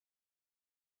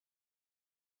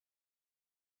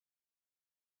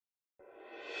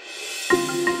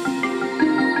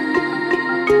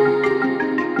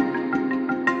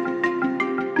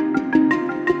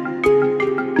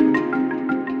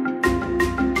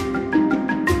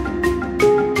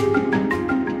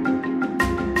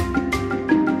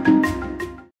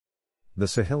The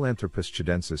Sahelanthropus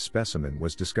Tchadensis specimen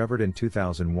was discovered in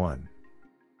 2001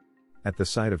 at the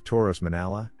site of Toros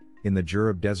Manala, in the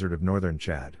Jurub Desert of northern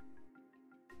Chad.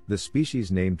 The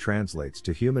species name translates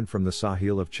to human from the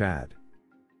Sahel of Chad.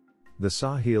 The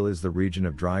Sahel is the region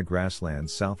of dry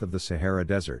grasslands south of the Sahara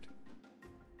Desert.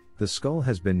 The skull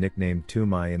has been nicknamed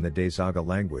Tumai in the Dazaga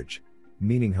language,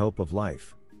 meaning hope of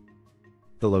life.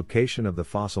 The location of the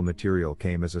fossil material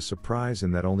came as a surprise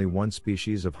in that only one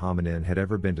species of hominin had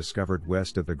ever been discovered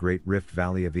west of the Great Rift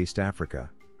Valley of East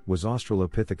Africa, was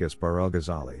Australopithecus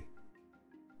bar-el-Ghazali.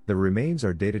 The remains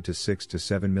are dated to 6 to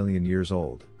 7 million years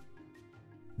old.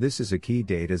 This is a key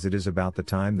date as it is about the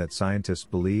time that scientists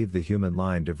believe the human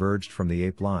line diverged from the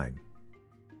ape line.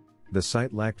 The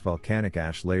site lacked volcanic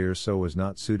ash layers, so was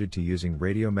not suited to using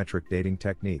radiometric dating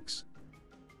techniques.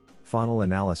 Faunal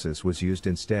analysis was used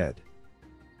instead.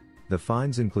 The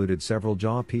finds included several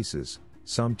jaw pieces,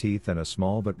 some teeth and a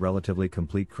small but relatively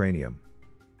complete cranium.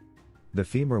 The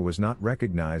femur was not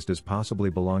recognized as possibly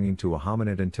belonging to a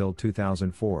hominid until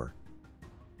 2004.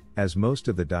 As most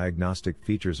of the diagnostic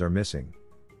features are missing.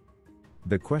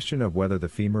 The question of whether the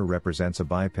femur represents a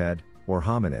biped, or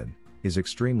hominin, is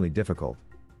extremely difficult.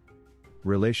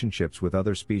 Relationships with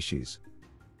other species.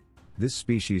 This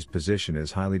species' position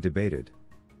is highly debated.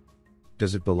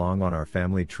 Does it belong on our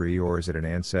family tree, or is it an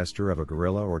ancestor of a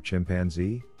gorilla or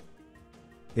chimpanzee?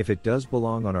 If it does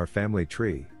belong on our family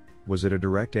tree, was it a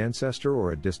direct ancestor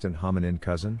or a distant hominin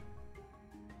cousin?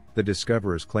 The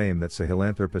discoverers claim that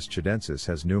Sahelanthropus Tchadensis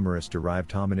has numerous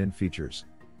derived hominin features,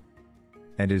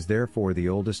 and is therefore the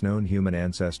oldest known human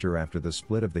ancestor after the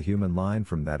split of the human line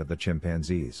from that of the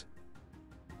chimpanzees.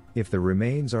 If the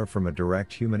remains are from a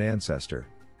direct human ancestor,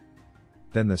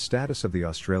 then the status of the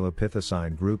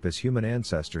Australopithecine group as human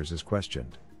ancestors is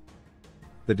questioned.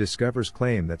 The discoverers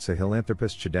claim that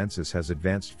Sahelanthropus Tchadensis has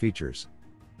advanced features,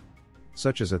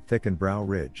 such as a thickened brow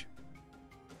ridge,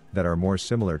 that are more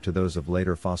similar to those of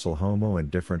later fossil Homo and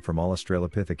different from all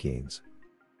Australopithecines.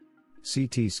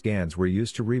 CT scans were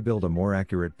used to rebuild a more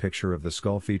accurate picture of the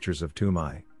skull features of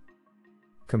Tumai.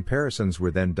 Comparisons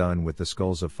were then done with the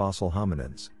skulls of fossil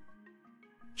hominins,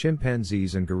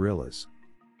 chimpanzees and gorillas,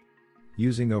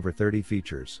 using over 30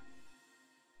 features.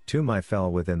 Tumai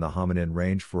fell within the hominin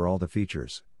range for all the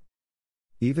features.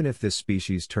 Even if this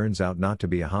species turns out not to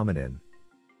be a hominin,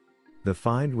 the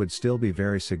find would still be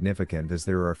very significant as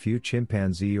there are few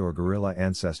chimpanzee or gorilla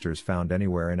ancestors found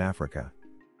anywhere in Africa.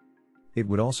 It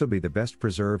would also be the best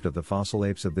preserved of the fossil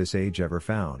apes of this age ever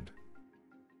found.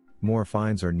 More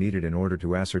finds are needed in order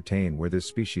to ascertain where this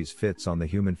species fits on the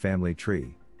human family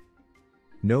tree.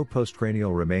 No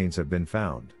postcranial remains have been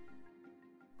found,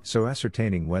 so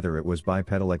ascertaining whether it was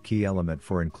bipedal, a key element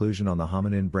for inclusion on the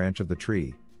hominin branch of the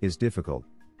tree, is difficult.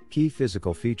 Key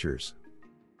physical features.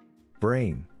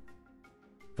 Brain.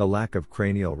 The lack of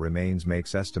cranial remains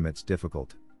makes estimates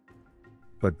difficult,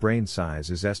 but brain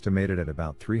size is estimated at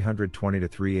about 320 to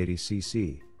 380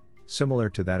 cc, similar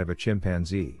to that of a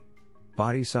chimpanzee.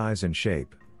 Body size and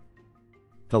shape.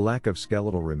 The lack of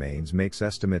skeletal remains makes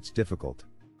estimates difficult.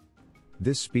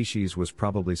 This species was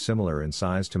probably similar in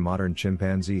size to modern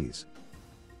chimpanzees.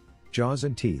 Jaws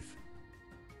and teeth.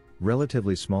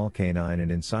 Relatively small canine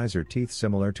and incisor teeth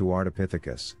similar to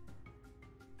Ardipithecus.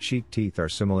 Cheek teeth are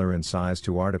similar in size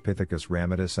to Ardipithecus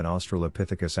ramidus and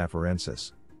Australopithecus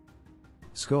afarensis.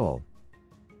 Skull.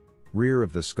 Rear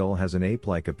of the skull has an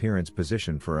ape-like appearance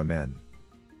position for a man.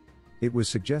 It was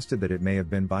suggested that it may have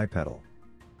been bipedal,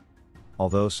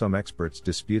 although some experts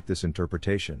dispute this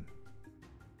interpretation.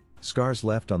 Scars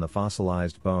left on the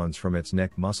fossilized bones from its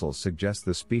neck muscles suggest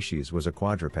the species was a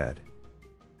quadruped,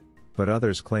 but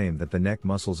others claim that the neck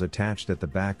muscles attached at the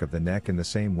back of the neck in the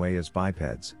same way as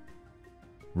bipeds.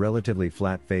 Relatively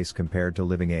flat face compared to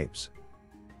living apes,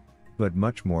 but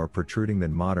much more protruding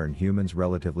than modern humans.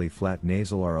 Relatively flat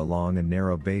nasal are a long and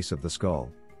narrow base of the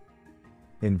skull.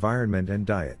 Environment and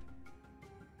diet.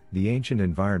 The ancient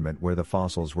environment where the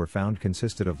fossils were found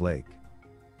consisted of lake,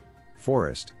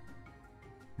 forest,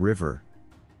 river,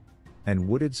 and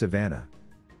wooded savanna.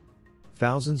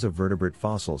 Thousands of vertebrate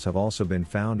fossils have also been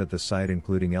found at the site,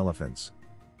 including elephants,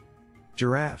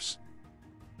 giraffes,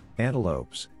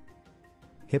 antelopes,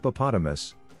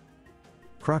 hippopotamus,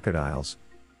 crocodiles,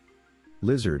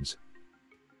 lizards,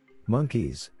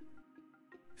 monkeys,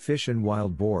 fish and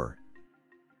wild boar.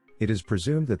 It is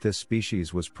presumed that this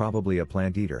species was probably a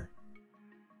plant eater.